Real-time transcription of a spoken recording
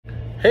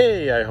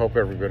Hey, I hope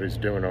everybody's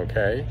doing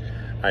okay.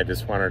 I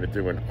just wanted to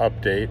do an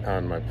update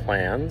on my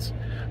plans.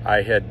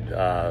 I had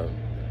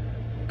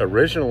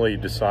originally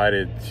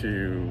decided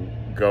to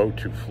go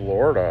to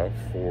Florida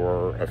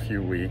for a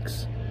few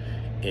weeks,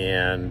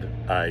 and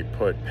I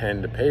put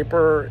pen to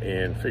paper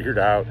and figured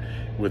out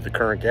with the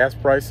current gas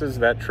prices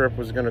that trip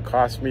was going to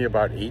cost me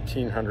about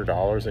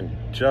 $1,800 in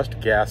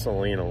just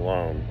gasoline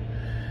alone,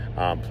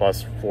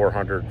 plus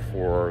 $400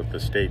 for the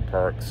state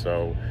park.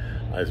 So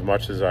as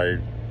much as I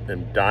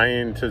am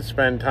dying to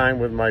spend time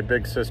with my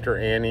big sister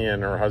Annie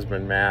and her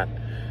husband Matt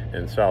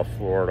in South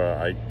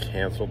Florida, I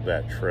canceled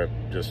that trip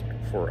just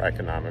for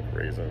economic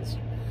reasons.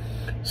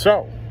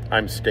 So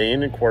I'm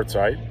staying in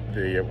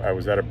Quartzsite. I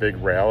was at a big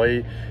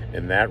rally,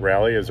 and that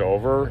rally is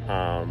over.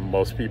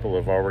 Most people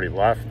have already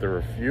left. There are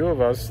a few of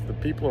us, the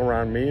people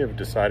around me, have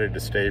decided to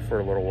stay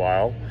for a little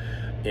while,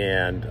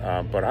 and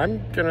but I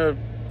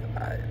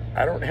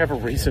don't have a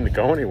reason to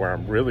go anywhere.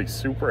 I'm really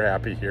super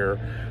happy here,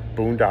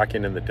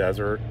 boondocking in the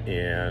desert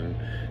and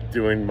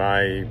doing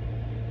my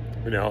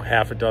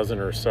half a dozen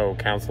or so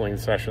counseling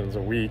sessions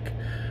a week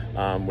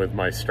with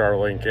my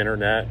Starlink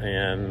internet,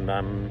 and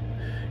I'm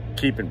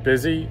keeping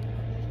busy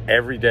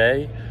every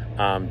day.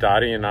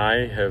 Dottie and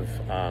I have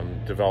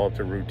developed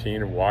a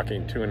routine of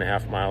walking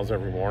 2.5 miles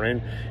every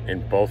morning,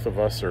 and both of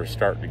us are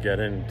starting to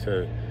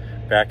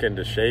get back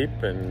into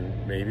shape,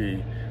 and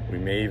maybe we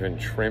may even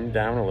trim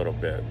down a little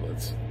bit.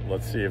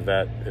 Let's see if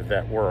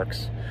that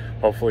works.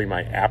 Hopefully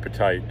my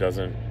appetite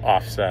doesn't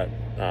offset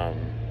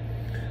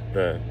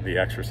the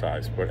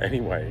exercise. But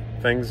anyway,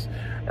 things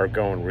are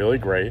going really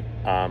great.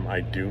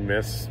 I do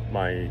miss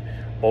my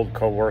old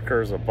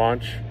coworkers a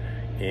bunch,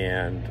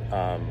 and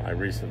I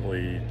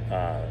recently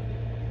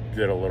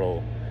did a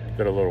little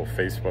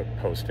Facebook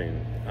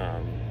posting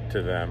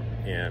to them,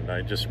 and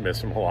I just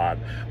miss them a lot.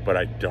 But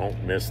I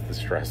don't miss the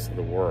stress of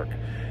the work.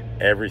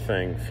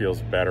 Everything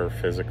feels better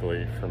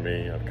physically for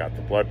me. I've got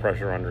the blood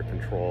pressure under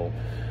control.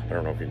 I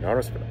don't know if you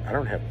noticed, but I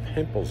don't have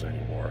pimples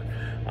anymore.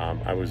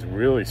 I was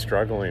really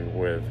struggling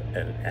with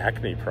an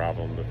acne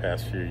problem the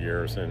past few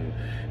years, and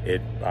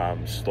it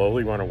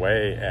slowly went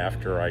away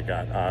after I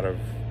got out of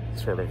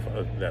sort of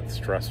that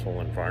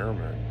stressful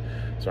environment.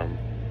 So I'm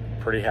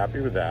pretty happy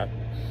with that.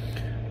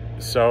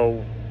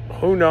 So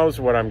who knows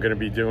what I'm going to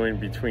be doing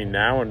between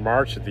now and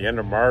March. At the end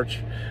of March,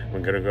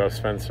 I'm going to go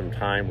spend some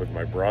time with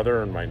my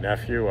brother and my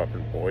nephew up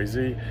in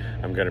Boise.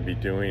 I'm going to be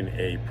doing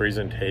a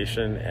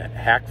presentation at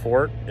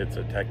Hackfort. It's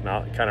a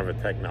kind of a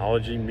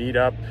technology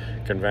meetup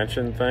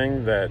convention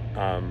thing that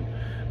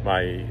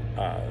my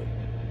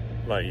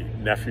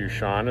nephew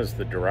Sean is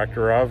the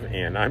director of,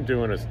 and I'm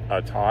doing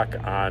a talk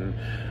on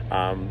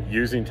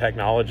using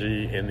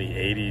technology in the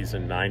 80s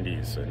and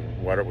 90s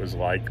and what it was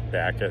like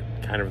back at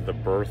kind of the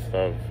birth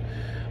of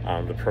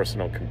the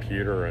personal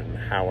computer and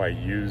how I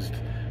used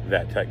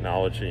that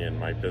technology in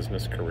my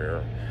business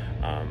career.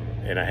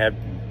 And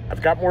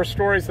I've got more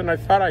stories than I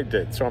thought I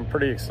did, so I'm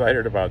pretty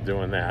excited about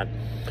doing that.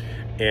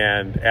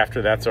 And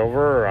after that's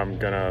over, I'm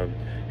gonna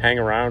hang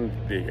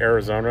around the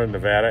Arizona,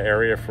 Nevada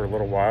area for a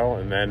little while,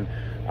 and then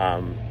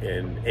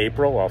in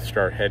April, I'll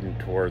start heading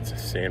towards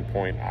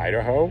Sandpoint,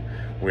 Idaho,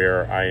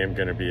 where I am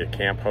going to be a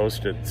camp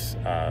host. It's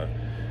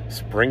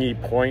Springy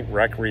Point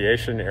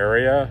Recreation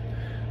Area,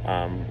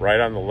 right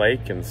on the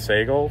lake in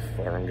Sagal.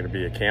 Where I'm going to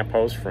be a camp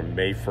host from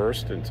May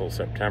 1st until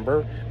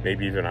September,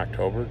 maybe even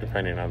October,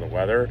 depending on the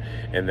weather.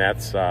 And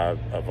that's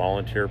a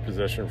volunteer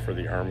position for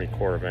the Army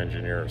Corps of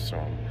Engineers.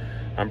 So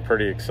I'm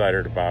pretty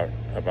excited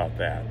about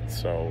that.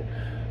 So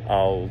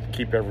I'll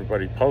keep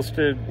everybody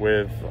posted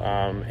with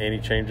any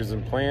changes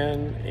in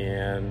plan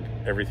and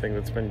everything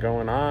that's been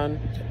going on.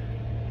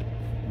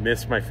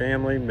 Miss my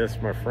family,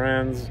 miss my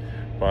friends,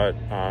 but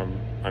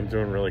I'm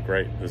doing really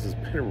great. This has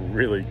been a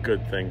really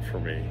good thing for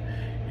me,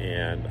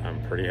 and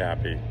I'm pretty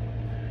happy.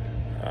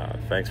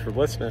 Thanks for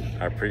listening.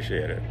 I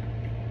appreciate it.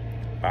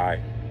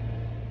 Bye.